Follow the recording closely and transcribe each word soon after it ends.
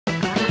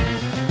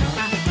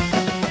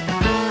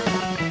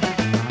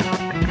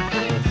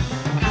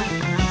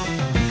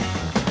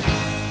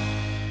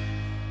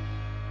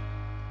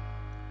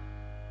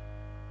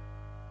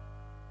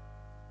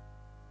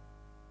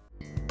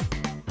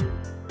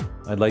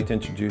I'd like to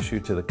introduce you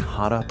to the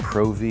Kata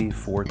Pro V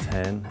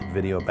 410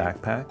 video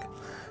backpack.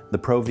 The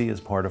Pro V is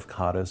part of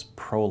Kata's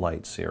Pro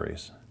Light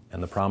series,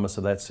 and the promise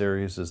of that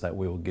series is that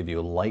we will give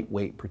you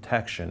lightweight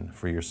protection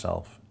for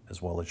yourself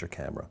as well as your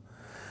camera.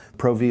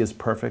 Pro V is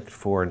perfect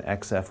for an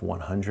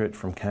XF100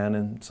 from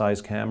Canon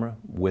size camera,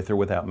 with or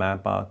without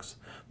matte box.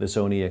 The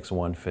Sony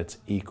X1 fits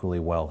equally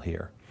well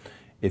here.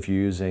 If you're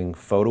using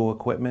photo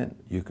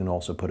equipment, you can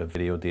also put a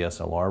video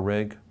DSLR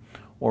rig,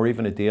 or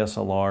even a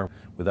DSLR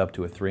with up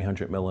to a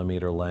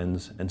 300mm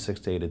lens and 6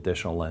 to 8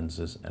 additional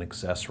lenses and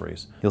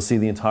accessories. You'll see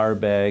the entire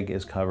bag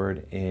is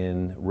covered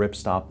in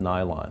ripstop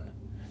nylon.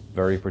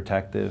 Very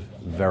protective,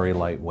 very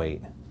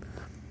lightweight.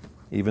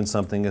 Even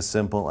something as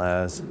simple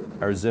as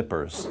our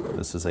zippers.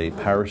 This is a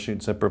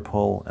parachute zipper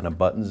pull and a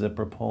button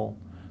zipper pull,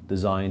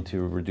 designed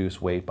to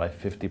reduce weight by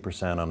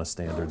 50% on a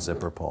standard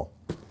zipper pull.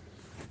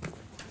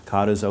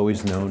 Kata is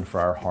always known for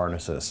our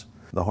harnesses.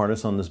 The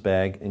harness on this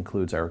bag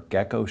includes our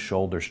Gecko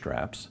shoulder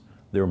straps.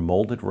 They're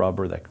molded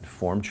rubber that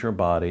conform to your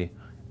body,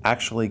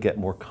 actually get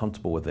more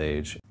comfortable with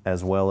age,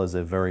 as well as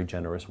a very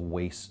generous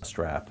waist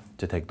strap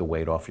to take the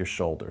weight off your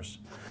shoulders.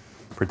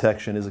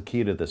 Protection is a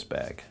key to this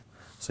bag.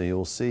 So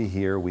you'll see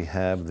here we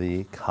have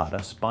the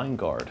Kata Spine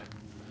Guard.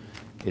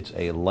 It's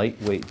a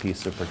lightweight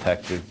piece of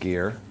protective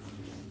gear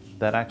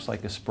that acts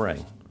like a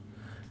spring.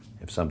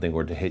 If something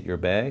were to hit your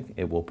bag,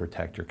 it will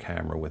protect your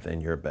camera within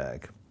your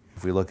bag.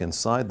 If we look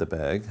inside the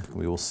bag,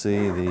 we will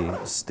see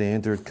the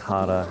standard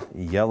Kata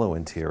yellow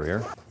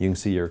interior. You can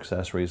see your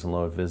accessories and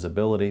low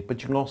visibility,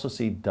 but you can also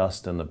see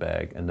dust in the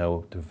bag and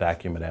know to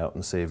vacuum it out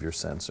and save your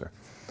sensor.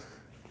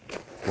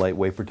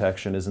 Lightweight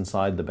protection is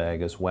inside the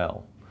bag as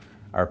well.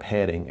 Our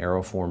padding,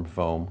 Aeroform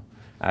foam,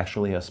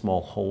 actually has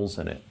small holes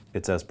in it.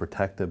 It's as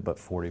protective but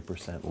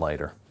 40%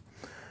 lighter.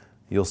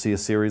 You'll see a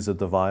series of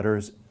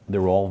dividers.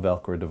 They're all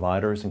Velcro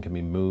dividers and can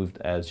be moved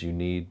as you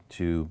need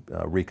to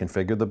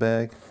reconfigure the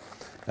bag,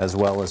 as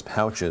well as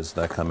pouches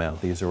that come out.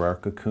 These are our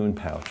cocoon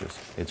pouches.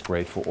 It's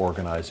great for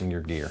organizing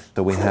your gear.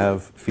 So we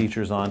have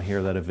features on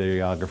here that a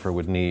videographer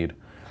would need.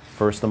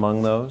 First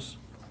among those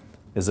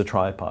is a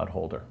tripod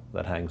holder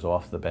that hangs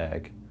off the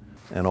bag.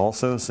 And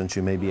also, since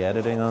you may be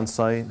editing on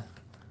site,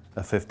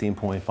 a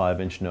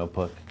 15.5-inch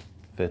notebook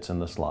fits in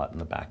the slot in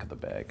the back of the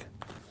bag.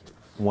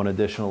 One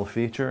additional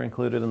feature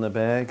included in the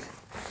bag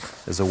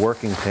is a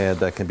working pad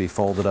that can be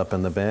folded up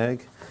in the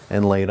bag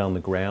and laid on the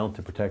ground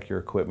to protect your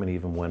equipment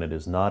even when it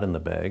is not in the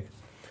bag.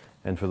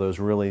 And for those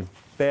really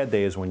bad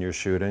days when you're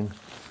shooting,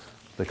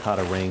 the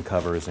Kata rain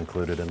cover is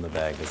included in the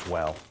bag as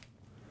well.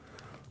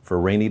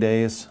 For rainy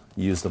days,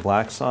 use the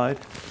black side.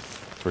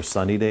 For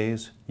sunny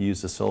days,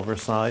 use the silver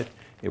side.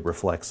 It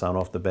reflects sun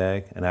off the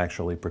bag and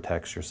actually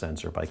protects your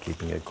sensor by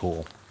keeping it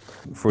cool.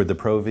 For the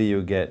Pro V,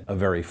 you get a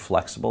very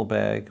flexible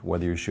bag,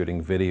 whether you're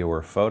shooting video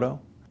or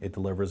photo. It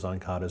delivers on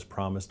Kata's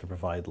promise to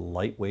provide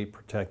lightweight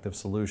protective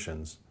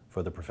solutions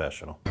for the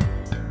professional.